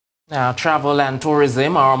Now, travel and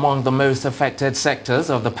tourism are among the most affected sectors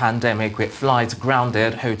of the pandemic, with flights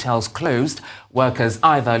grounded, hotels closed, workers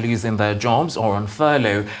either losing their jobs or on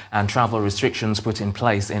furlough, and travel restrictions put in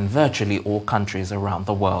place in virtually all countries around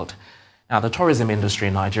the world. Now, the tourism industry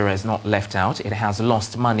in Nigeria is not left out. It has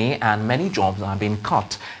lost money and many jobs are being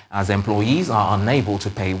cut as employees are unable to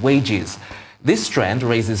pay wages. This trend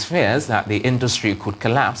raises fears that the industry could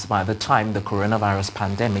collapse by the time the coronavirus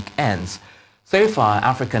pandemic ends. So far,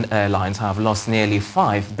 African airlines have lost nearly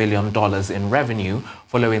 $5 billion in revenue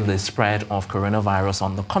following the spread of coronavirus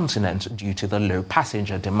on the continent due to the low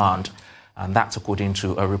passenger demand. And that's according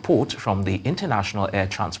to a report from the International Air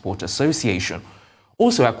Transport Association.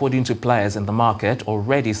 Also, according to players in the market,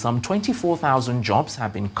 already some 24,000 jobs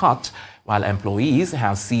have been cut, while employees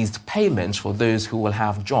have ceased payments for those who will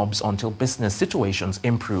have jobs until business situations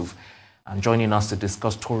improve. And joining us to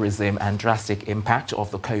discuss tourism and drastic impact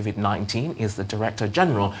of the COVID-19 is the Director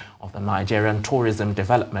General of the Nigerian Tourism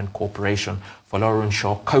Development Corporation,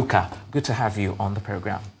 Folorunsho Coker. Good to have you on the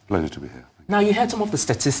program. Pleasure to be here. Now, you heard some of the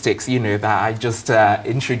statistics, that I just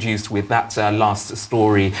introduced with that last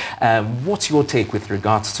story. What's your take with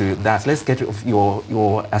regards to that? Let's get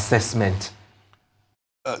your assessment.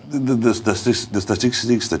 The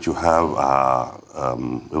statistics that you have are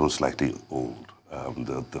even slightly old.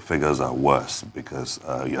 The figures are worse because,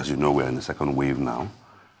 as you know, we're in the second wave now.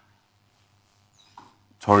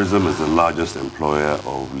 Tourism is the largest employer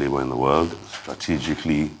of labor in the world,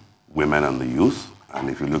 strategically women and the youth. And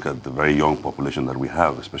if you look at the very young population that we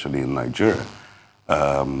have, especially in Nigeria,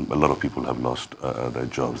 a lot of people have lost their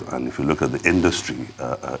jobs. And if you look at the industry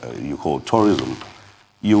you call tourism,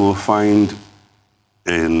 you will find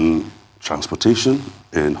in transportation,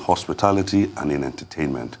 in hospitality, and in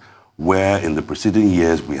entertainment, where in the preceding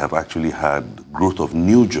years we have actually had growth of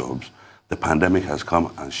new jobs, the pandemic has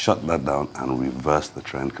come and shut that down and reversed the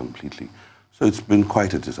trend completely. So it's been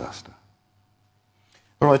quite a disaster.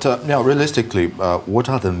 All right, now realistically, what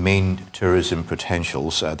are the main tourism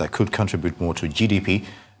potentials that could contribute more to GDP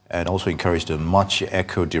and also encourage the much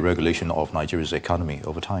echoed deregulation of Nigeria's economy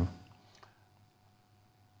over time?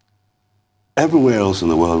 Everywhere else in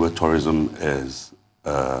the world where tourism is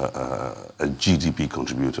a GDP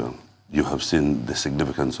contributor, you have seen the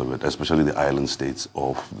significance of it, especially the island states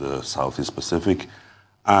of the Southeast Pacific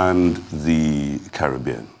and the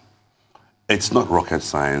Caribbean. It's not rocket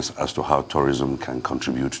science as to how tourism can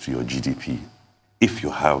contribute to your GDP if you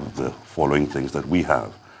have the following things that we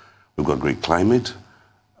have. We've got great climate,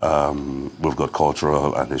 we've got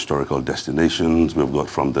cultural and historical destinations, we've got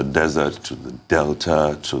from the desert to the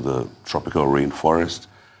delta to the tropical rainforest,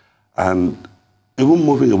 and even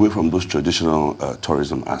moving away from those traditional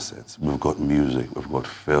tourism assets, we've got music, we've got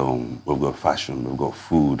film, we've got fashion, we've got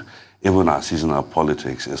food. Even our seasonal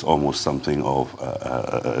politics is almost something of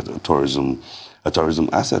a tourism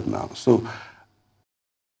asset now. So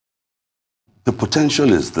the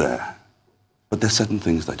potential is there, but there's certain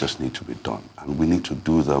things that just need to be done, and we need to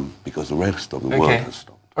do them because the rest of the world has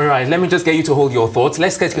stopped. All right, let me just get you to hold your thoughts.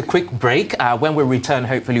 Let's take a quick break. When we return,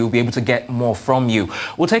 hopefully we'll be able to get more from you.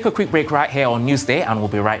 We'll take a quick break right here on Newsday, and we'll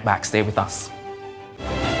be right back. Stay with us.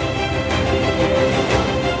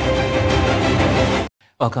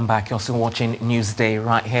 Welcome back. You're still watching Newsday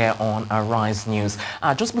right here on Arise News.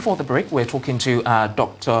 Just before the break, we're talking to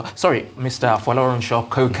Mr. Folorunsho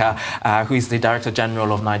Coker, who is the Director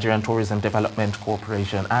General of Nigerian Tourism Development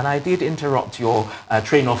Corporation. And I did interrupt your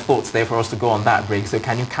train of thoughts there for us to go on that break. So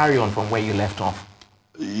can you carry on from where you left off?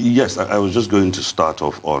 Yes, I was just going to start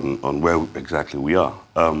off on where exactly we are.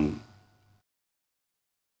 The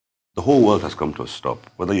whole world has come to a stop.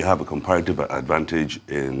 Whether you have a comparative advantage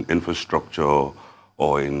in infrastructure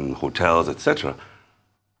or in hotels, etc.,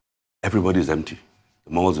 everybody's empty.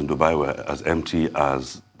 The malls in Dubai were as empty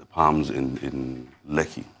as the palms in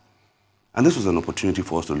Lekki. And this was an opportunity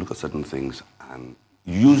for us to look at certain things and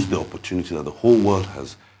use the opportunity that the whole world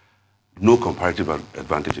has no comparative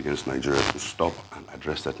advantage against Nigeria to stop and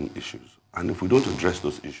address certain issues. And if we don't address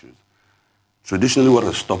those issues, traditionally what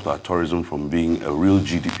has stopped our tourism from being a real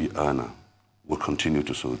GDP earner will continue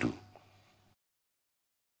to so do.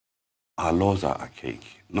 Our laws are archaic,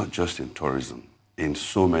 not just in tourism, in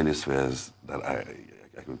so many spheres that I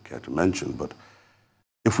could care to mention. But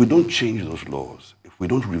if we don't change those laws, if we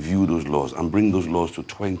don't review those laws and bring those laws to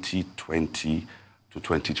 2020 to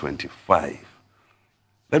 2025,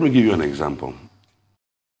 let me give you an example.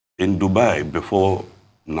 In Dubai, before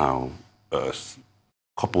now,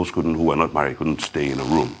 couples who were not married couldn't stay in a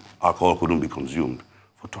room. Alcohol couldn't be consumed.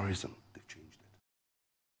 For tourism, they've changed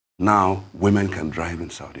it. Now, women can drive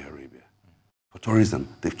in Saudi Arabia. For tourism,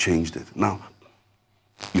 they've changed it. Now,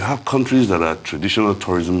 you have countries that are traditional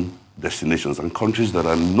tourism destinations and countries that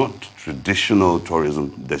are not traditional tourism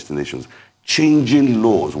destinations, changing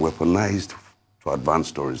laws weaponized to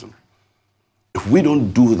advance tourism. If we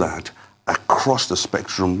don't do that across the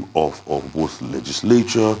spectrum of both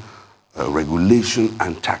legislature, regulation,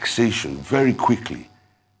 and taxation very quickly,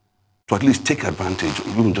 to at least take advantage,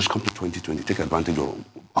 even just come to 2020, take advantage of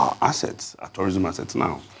our assets, our tourism assets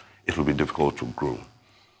now, it will be difficult to grow.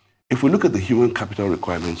 If we look at the human capital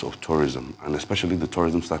requirements of tourism, and especially the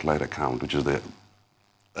tourism satellite account, which is the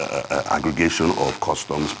aggregation of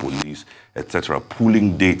customs, police, etc.,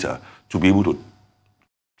 pooling data to be able to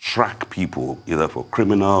track people either for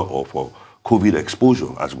criminal or for COVID exposure,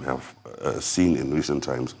 as we have seen in recent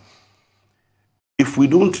times. If we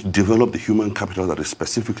don't develop the human capital that is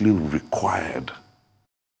specifically required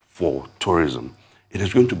for tourism, it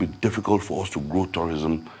is going to be difficult for us to grow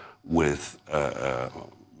tourism with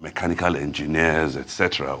mechanical engineers,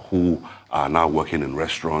 etc., who are now working in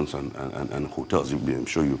restaurants and hotels. I'm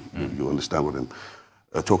sure you understand what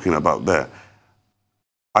I'm talking about there.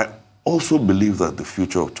 I also believe that the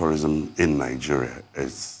future of tourism in Nigeria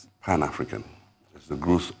is Pan-African. It's the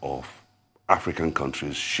growth of African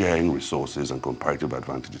countries sharing resources and comparative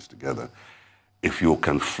advantages together. If you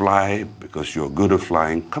can fly because you're good at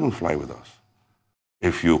flying, come and fly with us.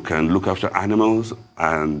 If you can look after animals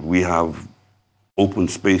and we have open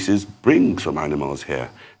spaces, bring some animals here.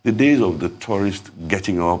 The days of the tourist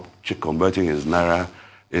getting up, converting his naira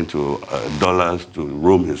into dollars to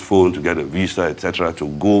roam his phone, to get a visa, etc., to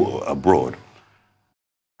go abroad.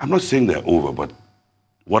 I'm not saying they're over, but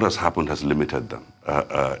what has happened has limited them.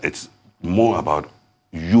 It's more about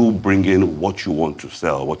you bringing what you want to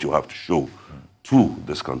sell, what you have to show to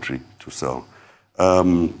this country to sell.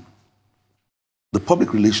 The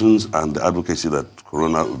public relations and the advocacy that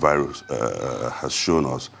coronavirus has shown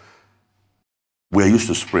us, we're used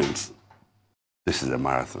to sprints. This is a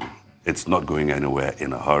marathon. It's not going anywhere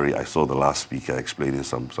in a hurry. I saw the last speaker explaining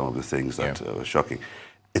some of the things that were shocking.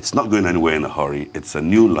 It's not going anywhere in a hurry. It's a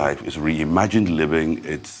new life. It's reimagined living.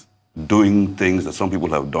 It's doing things that some people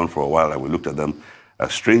have done for a while, and we looked at them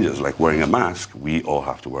as strangers, like wearing a mask. We all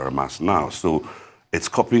have to wear a mask now. So it's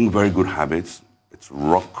copying very good habits. It's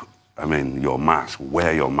your mask,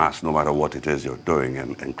 wear your mask no matter what it is you're doing,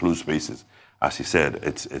 and enclosed spaces. As he said,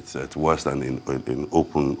 it's worse than in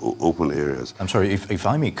open areas. I'm sorry, if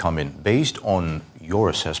I may come in, based on your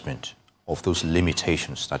assessment of those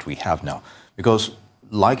limitations that we have now, because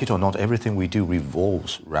like it or not, everything we do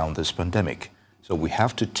revolves around this pandemic. So we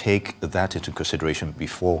have to take that into consideration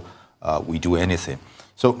before we do anything.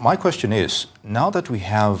 So my question is, now that we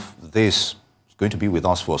have this, it's going to be with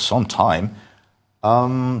us for some time,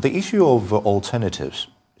 the issue of alternatives,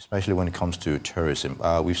 especially when it comes to tourism,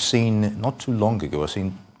 we've seen not too long ago, I've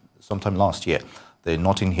seen sometime last year, the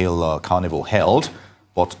Notting Hill Carnival held,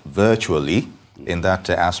 but virtually in that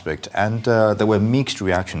aspect. And there were mixed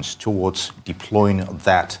reactions towards deploying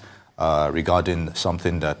that regarding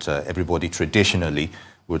something that everybody traditionally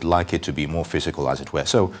would like it to be more physical, as it were.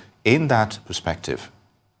 So in that perspective,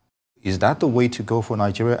 is that the way to go for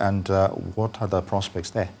Nigeria, and what are the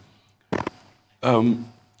prospects there?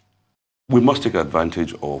 We must take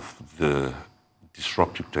advantage of the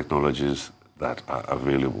disruptive technologies that are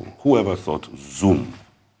available. Whoever thought Zoom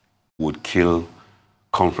would kill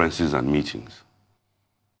conferences and meetings?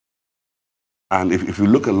 And if you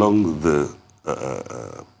look along the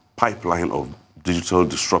pipeline of digital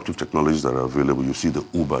disruptive technologies that are available, you see the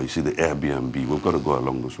Uber, you see the Airbnb. We've got to go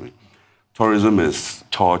along this way. Tourism is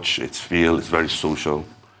touch, it's feel, it's very social.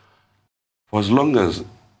 For as long as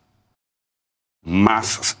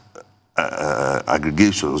mass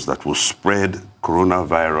aggregations that will spread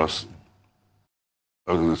coronavirus,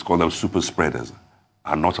 let's call them super spreaders,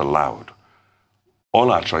 are not allowed,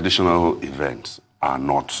 all our traditional events are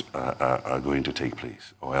not going to take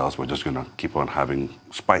place, or else we're just going to keep on having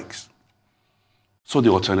spikes. So the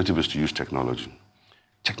alternative is to use technology.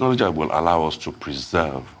 Technology will allow us to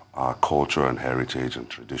preserve our culture and heritage and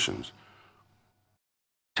traditions.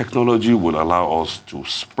 Technology will allow us to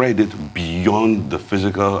spread it beyond the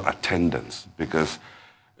physical attendance, because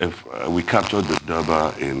if we captured the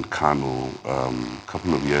Durbar in Kano a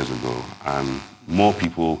couple of years ago, and more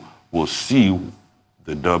people will see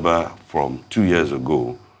the Durbar from 2 years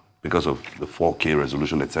ago because of the 4K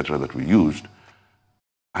resolution, etc., that we used,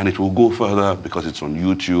 and it will go further because it's on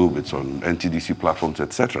YouTube, it's on NTDC platforms,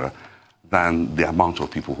 etc., than the amount of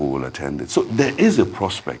people who will attend it. So there is a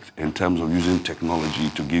prospect in terms of using technology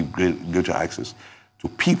to give greater access to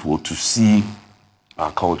people to see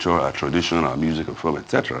our culture, our tradition, our music, our film,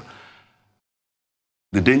 etc.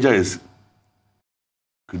 The danger is,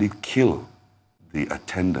 could it kill the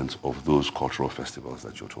attendance of those cultural festivals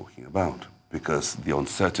that you're talking about. Because the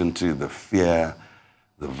uncertainty, the fear,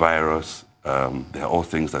 the virus, they're all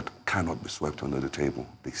things that cannot be swept under the table.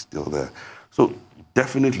 They're still there. So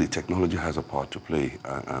definitely technology has a part to play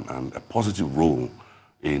and a positive role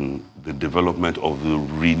in the development of the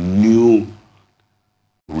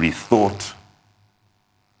rethought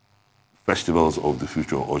festivals of the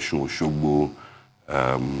future, Osun Osogbo,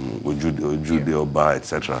 Ojude Oba,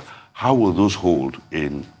 etc. How will those hold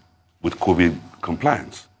with COVID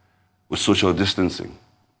compliance, with social distancing,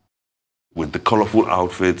 with the colorful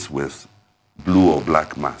outfits, with blue or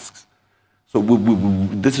black masks? So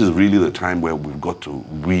this is really the time where we've got to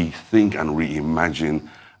rethink and reimagine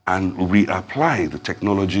and reapply the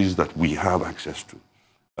technologies that we have access to.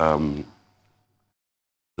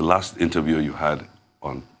 The last interview you had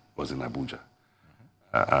was in Abuja.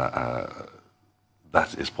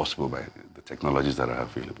 That is possible by the technologies that are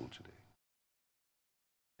available today.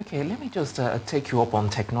 Okay, let me just take you up on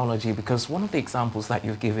technology, because one of the examples that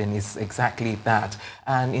you've given is exactly that.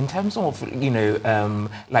 And in terms of,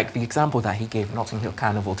 like the example that he gave, Notting Hill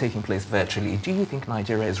Carnival taking place virtually, do you think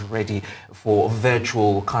Nigeria is ready for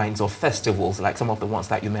virtual kinds of festivals, like some of the ones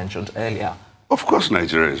that you mentioned earlier? Of course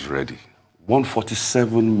Nigeria is ready.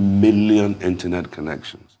 147 million internet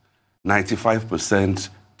connections, 95%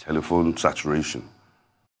 telephone saturation.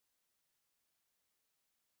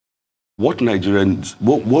 What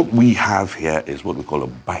we have here is what we call a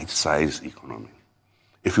bite-sized economy.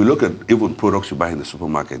 If you look at even products you buy in the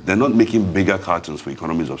supermarket, they're not making bigger cartons for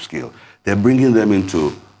economies of scale. They're bringing them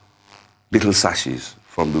into little sachets,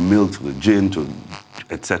 from the milk to the gin to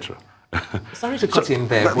etc. Sorry to cut in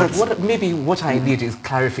there, but maybe what I need is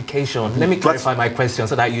clarification. Let me clarify my question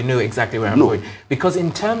so that you know exactly where I'm going. Because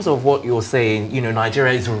in terms of what you're saying,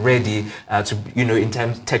 Nigeria is ready to, in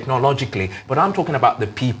terms technologically, but I'm talking about the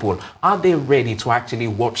people. Are they ready to actually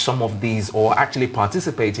watch some of these or actually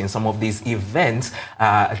participate in some of these events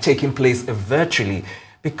taking place virtually?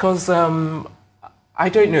 Because I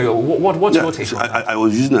don't know, what's your take on that? I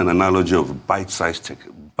was using an analogy of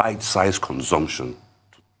bite-sized consumption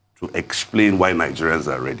to explain why Nigerians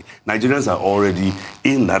are ready. Nigerians are already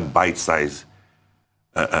in that bite-sized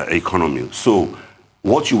economy. So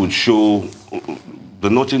what you would show, the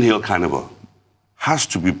Notting Hill Carnival has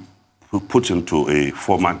to be put into a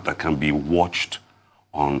format that can be watched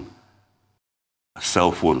on a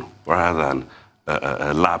cell phone rather than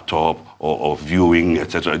a laptop or viewing,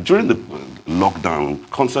 etc. During the lockdown,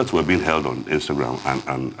 concerts were being held on Instagram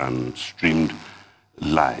and streamed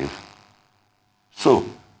live. So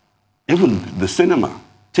even the cinema,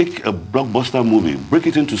 take a blockbuster movie, break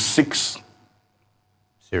it into 6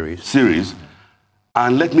 series,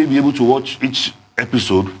 and let me be able to watch each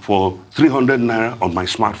episode for 300 naira on my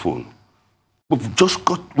smartphone.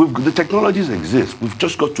 The technologies exist. We've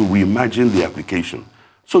just got to reimagine the application.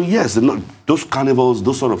 So yes, those carnivals,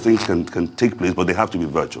 those sort of things can take place, but they have to be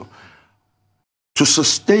virtual. To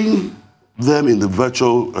sustain them in the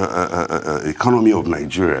virtual economy of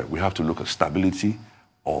Nigeria, we have to look at stability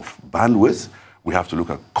of bandwidth. We have to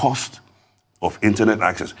look at cost of internet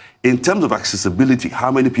access. In terms of accessibility,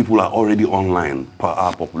 how many people are already online per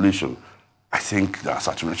our population? I think our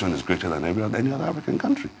saturation is greater than any other African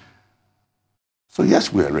country. So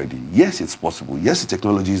yes, we are ready. Yes, it's possible. Yes, the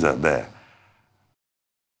technologies are there.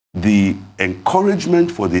 The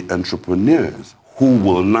encouragement for the entrepreneurs who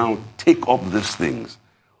will now take up these things,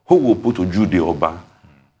 who will put Ojude Oba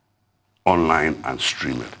online and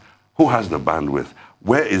stream it, who has the bandwidth,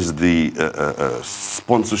 where is the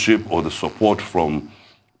sponsorship or the support from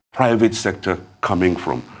private sector coming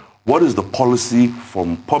from? What is the policy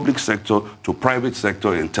from public sector to private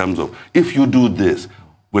sector in terms of, if you do this,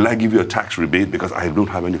 will I give you a tax rebate because I don't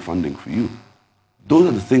have any funding for you? Those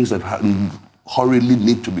are the things that hurriedly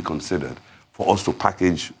need to be considered for us to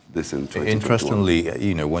package this in 2021.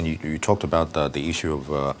 Interestingly, when you talked about the issue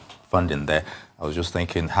of funding there, I was just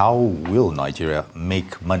thinking, how will Nigeria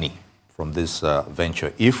make money from this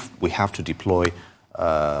venture if we have to deploy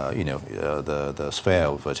the sphere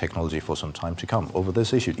of technology for some time to come over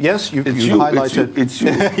this issue? Yes, you highlighted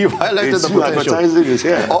you've highlighted the potential. Advertising is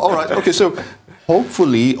here. All right. Okay. So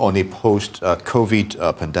hopefully, on a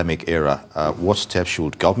post-COVID pandemic era, what steps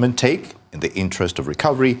should government take in the interest of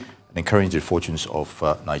recovery and encourage the fortunes of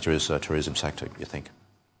Nigeria's tourism sector, you think?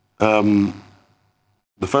 The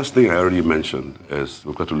first thing I already mentioned is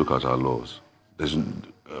we've got to look at our laws.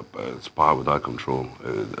 It's power without control.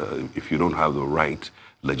 If you don't have the right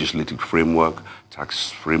legislative framework, tax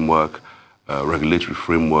framework, regulatory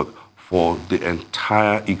framework for the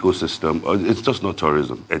entire ecosystem, it's just not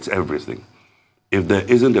tourism, it's everything. if there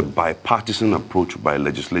isn't a bipartisan approach by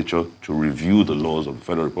legislature to review the laws of the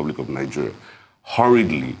Federal Republic of Nigeria,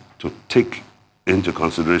 hurriedly to take into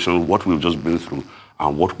consideration what we've just been through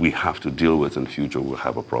and what we have to deal with in the future, we'll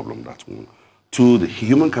have a problem. That's one. Two, the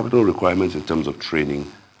human capital requirements in terms of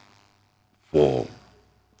training for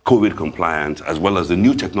COVID compliance, as well as the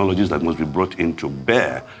new technologies that must be brought into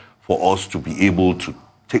bear for us to be able to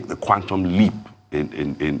take the quantum leap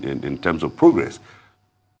in terms of progress.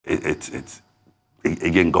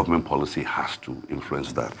 Again, government policy has to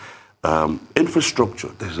influence that. Infrastructure,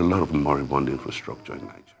 there's a lot of moribund infrastructure in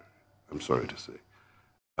Nigeria, I'm sorry to say.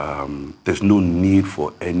 There's no need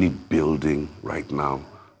for any building right now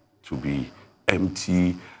to be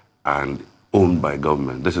empty and owned by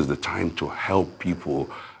government. This is the time to help people,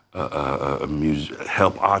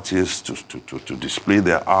 help artists to display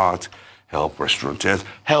their art, help restaurateurs,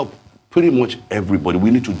 help pretty much everybody.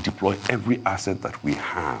 We need to deploy every asset that we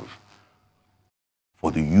have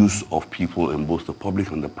for the use of people in both the public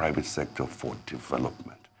and the private sector for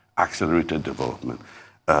development, accelerated development.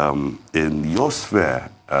 In your sphere,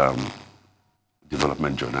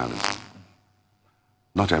 development journalism,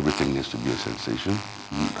 not everything needs to be a sensation.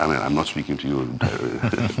 I mean, I'm not speaking to you,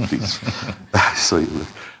 please. So,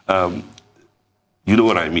 you know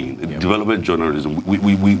what I mean. Yeah. Development journalism,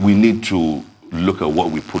 we need to look at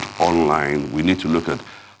what we put online. We need to look at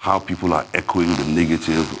how people are echoing the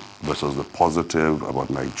negative versus the positive about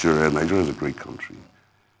Nigeria. Nigeria is a great country.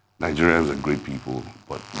 Nigerians are great people,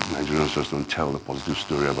 but Nigerians just don't tell the positive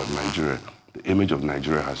story about Nigeria. The image of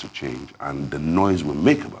Nigeria has to change, and the noise we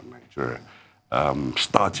make about Nigeria,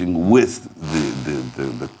 starting with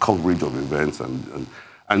the coverage of events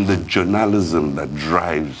and the journalism that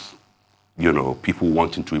drives, you know, people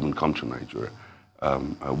wanting to even come to Nigeria.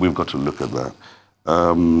 We've got to look at that.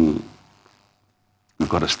 We've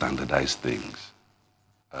got to standardize things.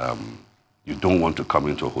 You don't want to come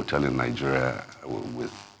into a hotel in Nigeria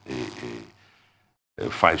with a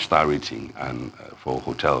 5-star rating and for a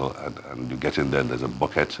hotel, and you get in there, there's a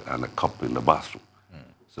bucket and a cup in the bathroom.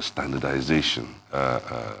 So standardization.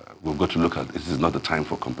 We've got to look at, this is not the time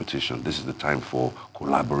for competition. This is the time for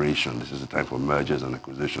collaboration. This is the time for mergers and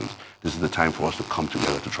acquisitions. This is the time for us to come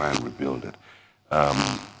together to try and rebuild it.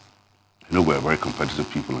 I know we're very competitive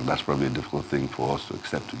people, and that's probably a difficult thing for us to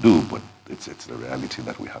accept to do, but it's the reality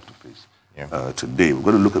that we have to face. Yeah. Today, we're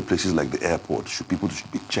going to look at places like the airport. Should people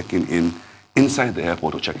be checking in inside the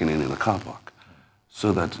airport or checking in a car park,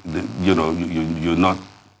 so that you're not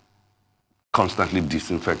constantly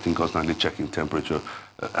disinfecting, constantly checking temperature,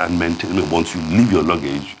 and maintaining. Once you leave your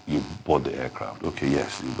luggage, you board the aircraft. Okay,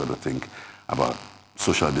 yes, you've got to think about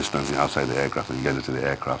social distancing outside the aircraft, and you get into the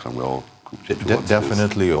aircraft, and we're all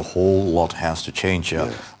definitely a whole lot has to change.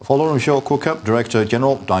 Yeah. Folorunsho Coker, Director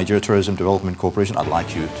General, Nigerian Tourism Development Corporation, I'd like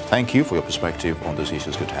to thank you for your perspective on this issue.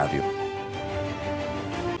 It's good to have you.